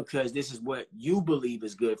 Not because this is what you believe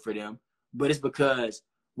is good for them, but it's because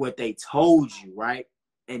what they told you, right?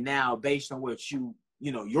 And now based on what your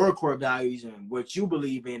core values and what you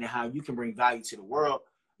believe in and how you can bring value to the world,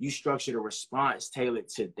 you structured a response tailored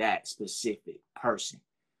to that specific person.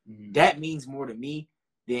 That means more to me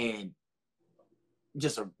than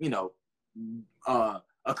just a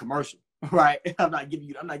commercial, right? I'm not giving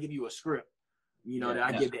you a script, that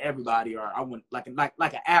I give to everybody, or I want like an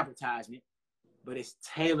advertisement, but it's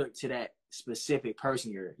tailored to that specific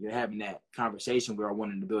person you're having that conversation with or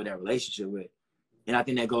wanting to build that relationship with. And I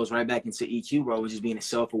think that goes right back into EQ, bro, which is being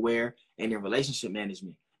self-aware and in relationship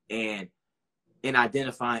management and in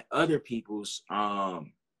identifying other people's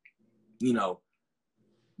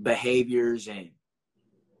behaviors and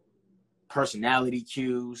personality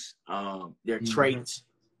cues, their traits,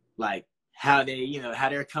 like how they, you know, how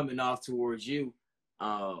they're coming off towards you,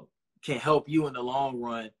 can help you in the long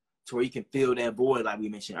run to where you can fill that void like we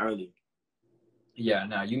mentioned earlier. Yeah,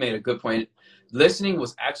 no, you made a good point. Listening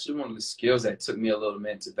was actually one of the skills that took me a little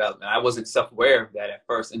bit to develop. And I wasn't self-aware of that at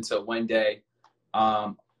first until one day,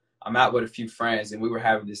 I'm out with a few friends and we were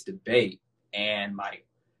having this debate. And like,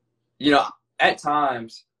 you know, at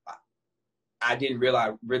times I didn't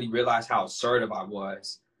really realize how assertive I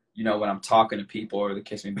was, you know, when I'm talking to people or the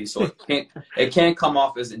case may be. So it can come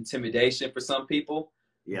off as intimidation for some people,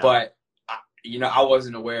 but I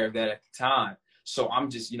wasn't aware of that at the time. So I'm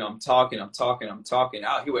just, I'm talking.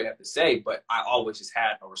 I hear what I have to say, but I always just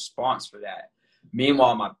had a response for that.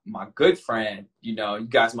 Meanwhile, my good friend, you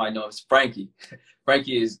guys might know, is Frankie.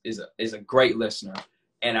 Frankie is a great listener.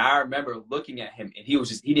 And I remember looking at him and he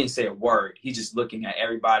didn't say a word. He's just looking at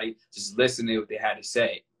everybody, just listening to what they had to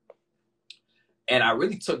say. And I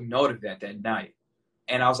really took note of that night.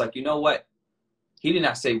 And I was like, you know what? He did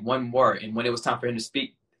not say one word. And when it was time for him to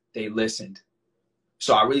speak, they listened.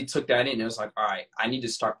 So I really took that in. And it was like, all right, I need to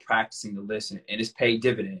start practicing to listen. And it's paid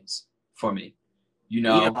dividends for me.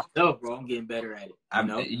 Myself, bro, I'm getting better at it.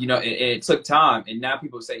 It took time. And now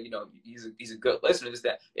people say, he's a good listener.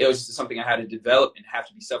 That it was just something I had to develop and have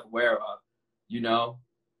to be self-aware of.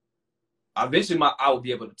 Eventually I will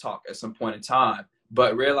be able to talk at some point in time,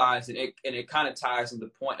 but realizing it kind of ties into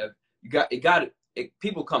the point of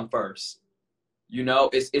people come first.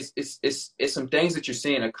 It's some things that you're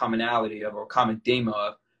seeing a commonality of or a common theme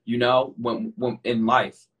of, when in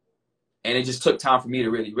life. And it just took time for me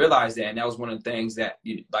to really realize that. And that was one of the things that,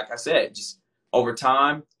 like I said, just over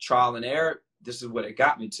time, trial and error, this is what it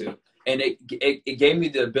got me to. And it gave me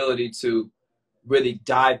the ability to really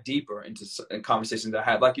dive deeper into conversations that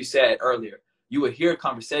I had. Like you said earlier, you would hear a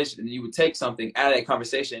conversation and you would take something out of that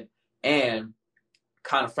conversation and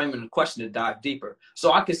kind of frame it in a question to dive deeper.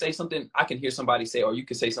 So I could say something, I can hear somebody say, or you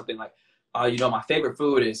could say something like, my favorite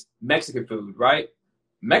food is Mexican food, right?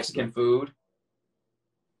 Mexican food.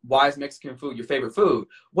 Why is Mexican food your favorite food?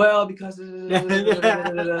 Well, because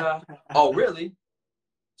oh, really?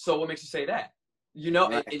 So what makes you say that?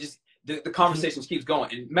 Right. It just the conversation keeps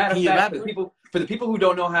going. And matter of fact, for the people who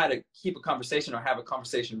don't know how to keep a conversation or have a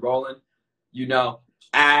conversation rolling,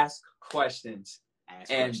 ask questions.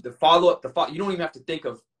 The follow-up, you don't even have to think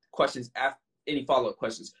of questions after any follow-up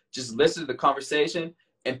questions. Just listen to the conversation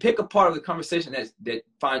and pick a part of the conversation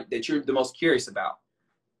that you're the most curious about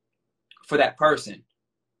for that person.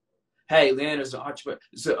 Hey, Leander's an entrepreneur.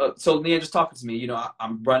 So Leander's talking to me.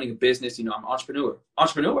 I'm running a business. I'm an entrepreneur.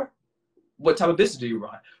 Entrepreneur? What type of business do you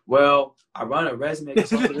run? Well, I run a resume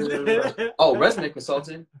consulting. Oh, resume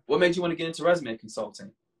consulting. What made you want to get into resume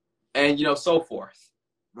consulting? And so forth.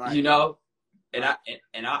 Right. And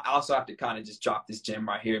I also have to kind of just drop this gem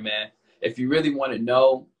right here, man. If you really want to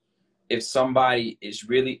know if somebody is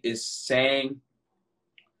saying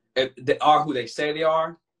if they are who they say they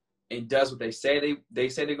are, and does what they say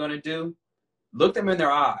they're going to do, look them in their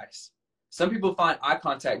eyes. Some people find eye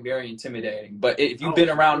contact very intimidating, but if you've been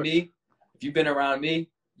around me,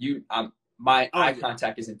 my eye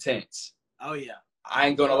contact is intense. Oh yeah. I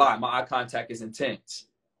ain't gonna lie, my eye contact is intense.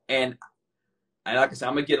 And like I said,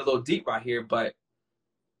 I'm gonna get a little deep right here, but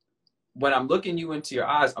when I'm looking you into your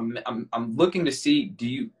eyes, I'm looking to see,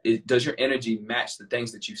 does your energy match the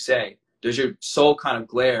things that you say? Does your soul kind of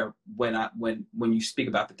glare when you speak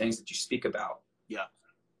about the things that you speak about? Yeah.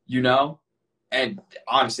 And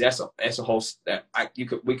honestly, that's a whole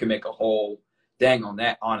we could make a whole thing on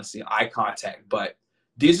that. Honestly, eye contact. But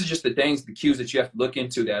these are just the cues that you have to look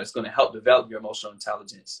into that is going to help develop your emotional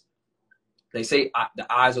intelligence. They say the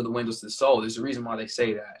eyes are the windows to the soul. There's a reason why they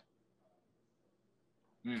say that.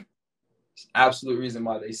 It's an absolute reason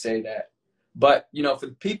why they say that. But for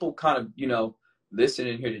the people kind of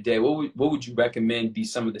listening here today, what would you recommend be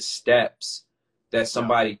some of the steps that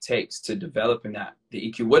somebody takes to developing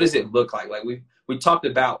the EQ? What does it look like? Like we talked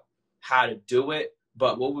about how to do it,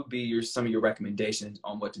 but what would be some of your recommendations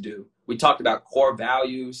on what to do? We talked about core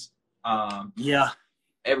values,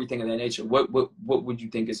 everything of that nature. What would you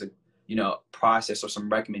think is a process or some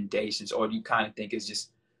recommendations, or do you kind of think it's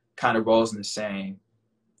just kind of rolls in the same?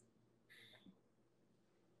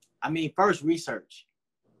 I mean, first research,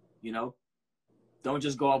 Don't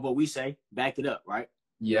just go off what we say. Back it up, right?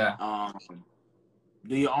 Yeah.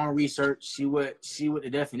 Do your own research. See what the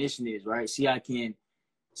definition is, right? See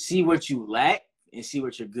what you lack and see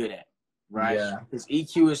what you're good at, right? Yeah. Because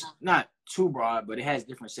EQ is not too broad, but it has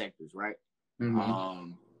different sectors, right?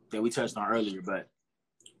 Mm-hmm. That we touched on earlier. But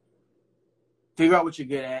figure out what you're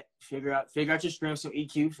good at. Figure out your strengths in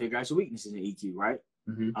EQ. Figure out your weaknesses in EQ, right?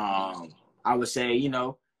 Mm-hmm. I would say,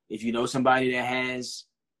 if you know somebody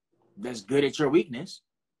that's good at your weakness,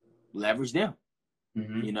 leverage them,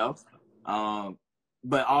 Mm-hmm.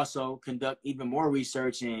 but also conduct even more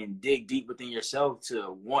research and dig deep within yourself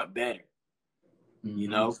to want better.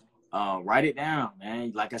 Mm-hmm. Write it down,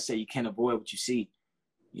 man. Like I said, you can't avoid what you see.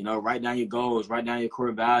 Write down your goals, write down your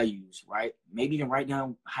core values, right? Maybe even write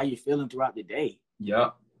down how you're feeling throughout the day.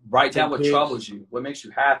 Yep. Write down Take what pics. troubles you, what makes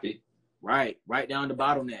you happy. Right. Write down the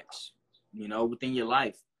bottlenecks, within your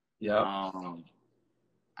life. Yep.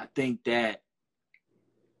 I think that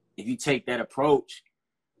if you take that approach,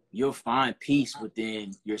 you'll find peace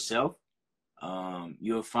within yourself.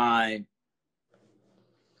 You'll find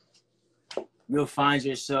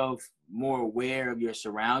yourself more aware of your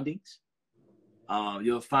surroundings.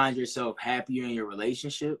 You'll find yourself happier in your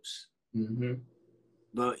relationships. Mm-hmm.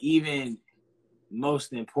 But even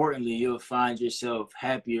most importantly, you'll find yourself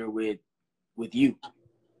happier with you.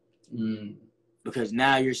 Mm. Because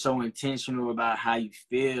now you're so intentional about how you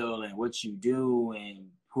feel and what you do and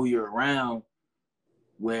who you're around,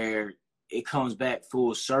 where it comes back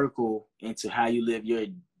full circle into how you live your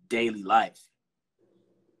daily life.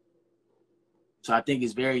 So I think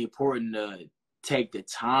it's very important to take the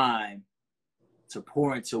time to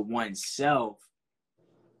pour into oneself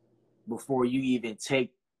before you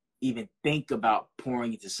even think about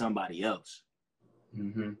pouring into somebody else.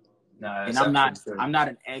 Mm-hmm. No, and I'm not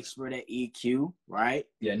an expert at EQ, right?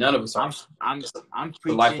 Yeah, none of us are. I'm preaching,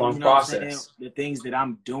 a lifelong process. The things that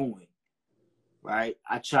I'm doing, right?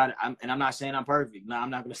 I try to, and I'm not saying I'm perfect. No, I'm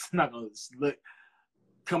not gonna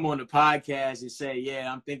come on the podcast and say,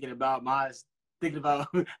 yeah, I'm thinking about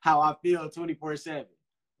how I feel 24/7.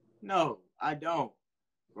 No, I don't,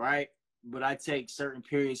 right? But I take certain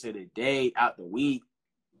periods of the day out the week.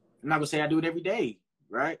 I'm not gonna say I do it every day,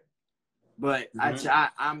 right? But I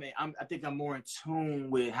think I'm more in tune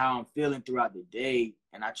with how I'm feeling throughout the day,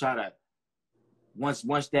 and I try to once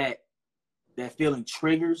that feeling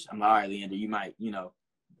triggers, I'm like, all right, Leander, you might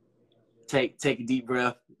take a deep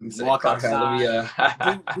breath, walk outside,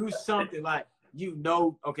 do something like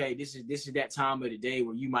okay, this is that time of the day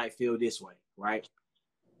where you might feel this way, right?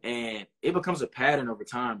 And it becomes a pattern over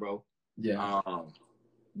time, bro. Yeah.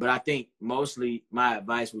 But I think mostly my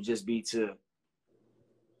advice would just be to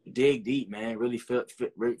dig deep, man. Really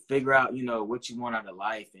figure out, what you want out of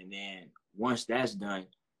life. And then once that's done,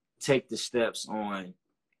 take the steps on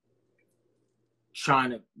trying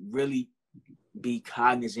to really be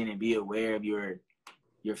cognizant and be aware of your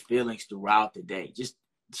feelings throughout the day. Just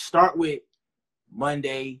start with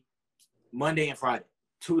Monday and Friday,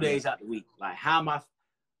 2 days out the week. Like,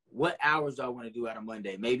 what hours do I want to do out of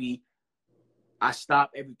Monday? Maybe I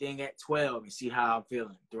stop everything at 12 and see how I'm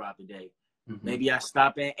feeling throughout the day. Mm-hmm. Maybe I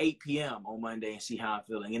stop at 8 p.m. on Monday and see how I'm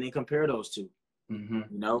feeling, and then compare those two.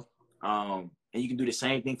 Mm-hmm. And you can do the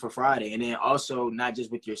same thing for Friday. And then also not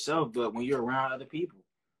just with yourself, but when you're around other people,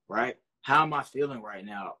 right? How am I feeling right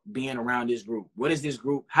now being around this group? What is this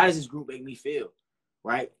group? How does this group make me feel?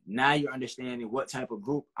 Right? Now you're understanding what type of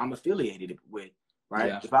group I'm affiliated with, right?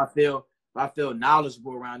 Yeah. If I feel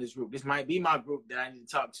knowledgeable around this group, this might be my group that I need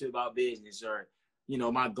to talk to about business or,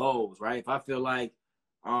 my goals, right? If I feel like,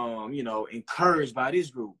 encouraged by this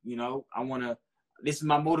group, this is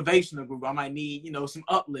my motivational group, I might need, some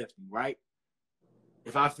uplifting, right?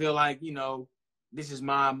 If I feel like, this is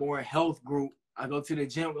my more health group, I go to the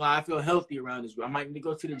gym, I feel healthy around this group, I might need to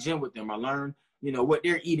go to the gym with them. I learn, what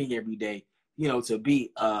they're eating every day, to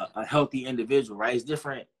be a healthy individual, right? It's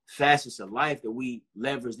different facets of life that we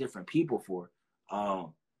leverage different people for.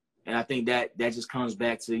 And I think that just comes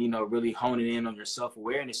back to, really honing in on your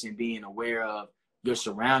self-awareness and being aware of your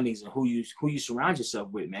surroundings and who you surround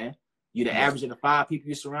yourself with, man. You're the average of the 5 people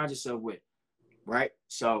you surround yourself with, right?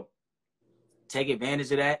 So take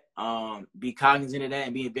advantage of that. Be cognizant of that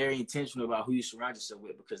and being very intentional about who you surround yourself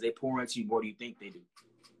with, because they pour into you more than you think they do.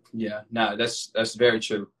 Yeah, no, that's very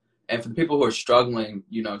true. And for the people who are struggling,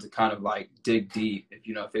 to kind of like dig deep,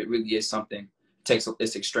 if it really is something, takes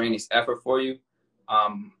this extraneous effort for you.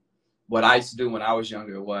 What I used to do when I was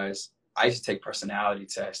younger was I used to take personality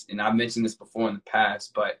tests. And I've mentioned this before in the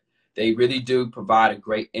past, but they really do provide a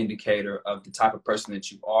great indicator of the type of person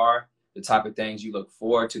that you are, the type of things you look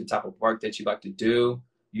forward to, the type of work that you like to do,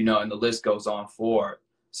 and the list goes on forward.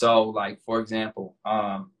 So like, for example,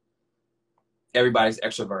 everybody's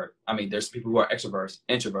extrovert. I mean, there's people who are extroverts,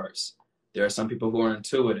 introverts. There are some people who are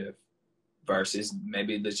intuitive versus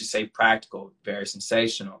maybe, let's just say, practical, very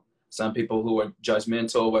sensational. Some people who are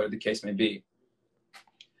judgmental, whatever the case may be.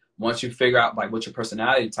 Once you figure out like what your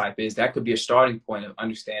personality type is, that could be a starting point of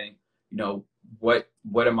understanding, what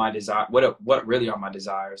are my desires, what really are my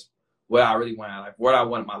desires, what I really want out of life, where I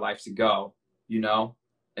want my life to go, you know,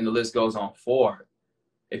 and the list goes on forward.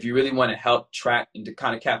 If you really want to help track and to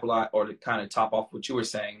kind of capitalize or to kind of top off what you were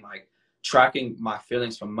saying, like tracking my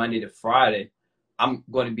feelings from Monday to Friday, I'm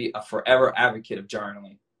going to be a forever advocate of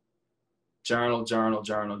journaling. Journal.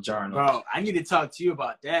 Bro, I need to talk to you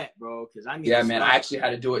about that, bro, because I need Yeah, to man, I actually had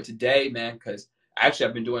to do it today, man, because actually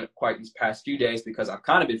I've been doing it quite these past few days because I've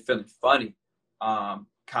kind of been feeling funny.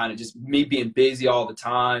 Kind of just me being busy all the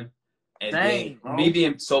time. And me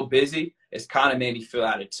being so busy, it's kind of made me feel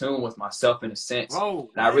out of tune with myself in a sense.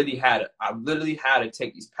 Bro, and I literally had to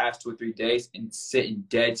take these past 2 or 3 days and sit in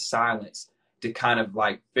dead silence to kind of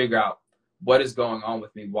like figure out what is going on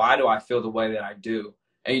with me. Why do I feel the way that I do?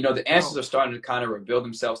 And, you know, the answers are starting to kind of reveal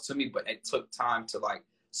themselves to me, but it took time to like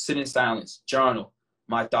sit in silence, journal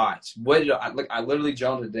my thoughts. What did I literally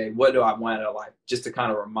journaled today. What do I want out of life? Just to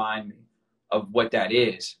kind of remind me of what that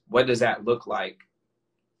is. What does that look like?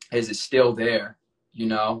 Is it still there? You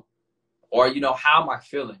know, or, you know, how am I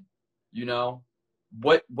feeling? You know,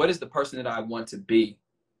 what is the person that I want to be?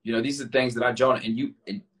 You know, these are the things that I journal.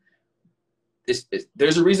 And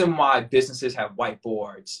there's a reason why businesses have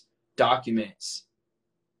whiteboards, documents,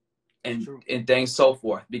 and things so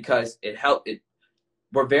forth, because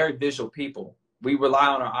we're very visual people. We rely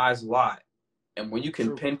on our eyes a lot. And when you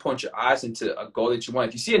can pinpoint your eyes into a goal that you want,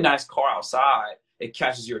 if you see a nice car outside, it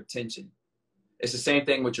catches your attention. It's the same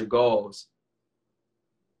thing with your goals.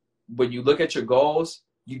 When you look at your goals,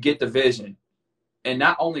 you get the vision. And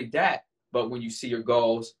not only that, but when you see your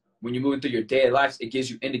goals, when you're moving through your daily life, it gives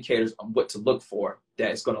you indicators on what to look for that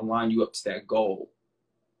is going to line you up to that goal.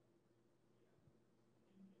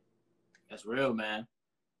 That's real, man.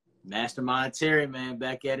 Mastermind Terry, man,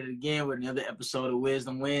 back at it again with another episode of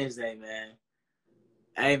Wisdom Wednesday, man.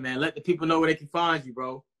 Hey, man, let the people know where they can find you,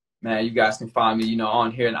 bro. Man, you guys can find me, you know,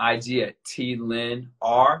 on here in IG at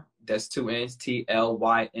TLynnR. That's 2 N's,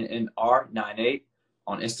 TLYNNR 98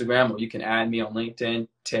 on Instagram, or you can add me on LinkedIn,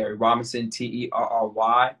 Terry Robinson, TERRY,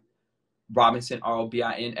 Robinson,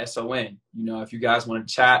 ROBINSON. You know, if you guys want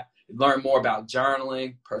to chat, learn more about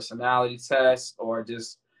journaling, personality tests, or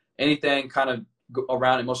just anything kind of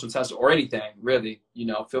around emotional intelligence or anything, really, you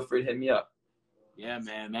know, feel free to hit me up. Yeah,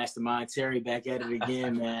 man. Mastermind Terry back at it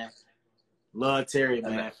again, man. Love Terry,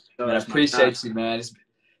 man. I appreciate you, man. It's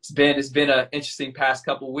been an interesting past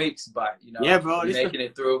couple of weeks, but, you know, yeah, bro, making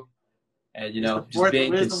it through. And, you know, just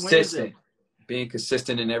being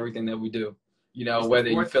consistent in everything that we do. You know, whether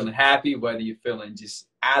you're feeling happy, whether you're feeling just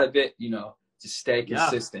out of it, you know, just stay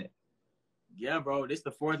consistent. Yeah, bro. This is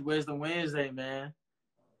the 4th Wisdom Wednesday, man.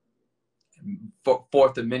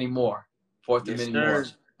 Fourth of many more. More.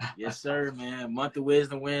 Yes, sir, man. Month of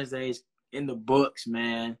Wisdom Wednesdays in the books,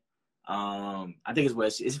 man. I think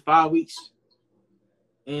it's 5 weeks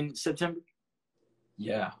in September.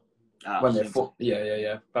 Yeah.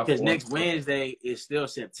 Yeah. Because next Wednesday is still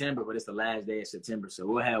September, but it's the last day of September. So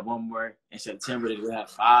we'll have one more in September. We'll have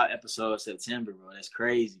 5 episodes September, bro. That's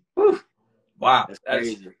crazy. Whew. Wow. That's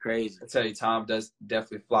crazy. I tell you, time does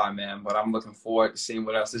definitely fly, man. But I'm looking forward to seeing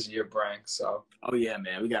what else this year brings. So. Oh yeah,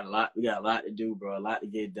 man. We got a lot to do, bro. A lot to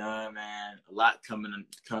get done, man. A lot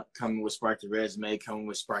coming with Spark Your Resume, coming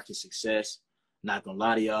with Spark Your Success. Not gonna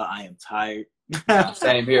lie to y'all, I am tired.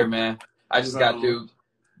 Same here, man. I just got through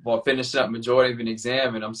finishing up majority of an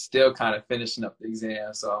exam, and I'm still kind of finishing up the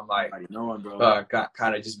exam. So I'm like, got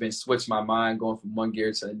kind of just been switching my mind, going from one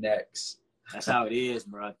gear to the next. That's how it is,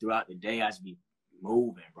 bro. Throughout the day, I just be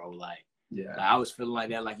moving, bro. Like I was feeling like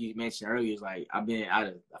that, like you mentioned earlier. It's like I feel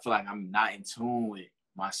like I'm not in tune with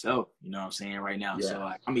myself. You know what I'm saying right now. Yeah. So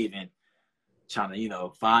like I'm even trying to, you know,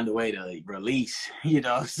 find a way to release. You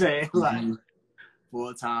know what I'm saying? Like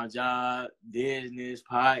full-time job, business,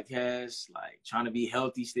 podcast, like trying to be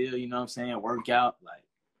healthy still. You know what I'm saying? Work out, like,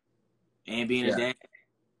 and being a dad.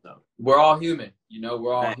 So we're all human. You know,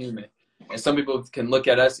 we're all human. And some people can look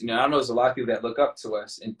at us, you know, I know there's a lot of people that look up to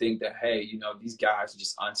us and think that, hey, you know, these guys are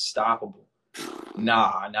just unstoppable.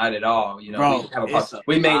 Nah, not at all. You know, bro,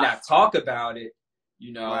 we may not talk about it,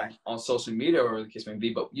 you know, on social media or the case may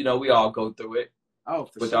be, but, you know, we all go through it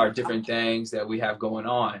with our different things that we have going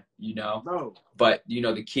on, you know. Bro. But, you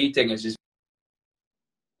know, the key thing is just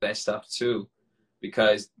that stuff too,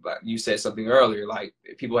 because like you said something earlier, like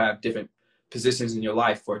people have different positions in your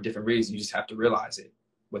life for a different reason. You just have to realize it.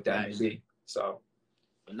 What that may be. So,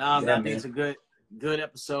 but man, I think it's a good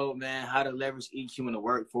episode, man. How to leverage EQ in the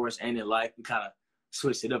workforce and in life. We kind of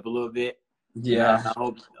switched it up a little bit. Yeah. I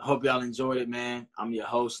hope y'all enjoyed it, man. I'm your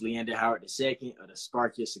host, Leander Howard II of the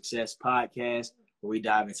Spark Your Success podcast, where we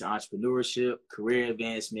dive into entrepreneurship, career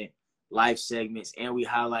advancement, life segments, and we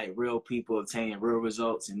highlight real people obtaining real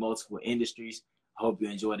results in multiple industries. I hope you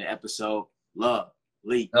enjoyed the episode. Love,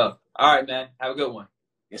 Lee. Oh, all right, man. Have a good one.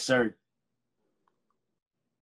 Yes, sir.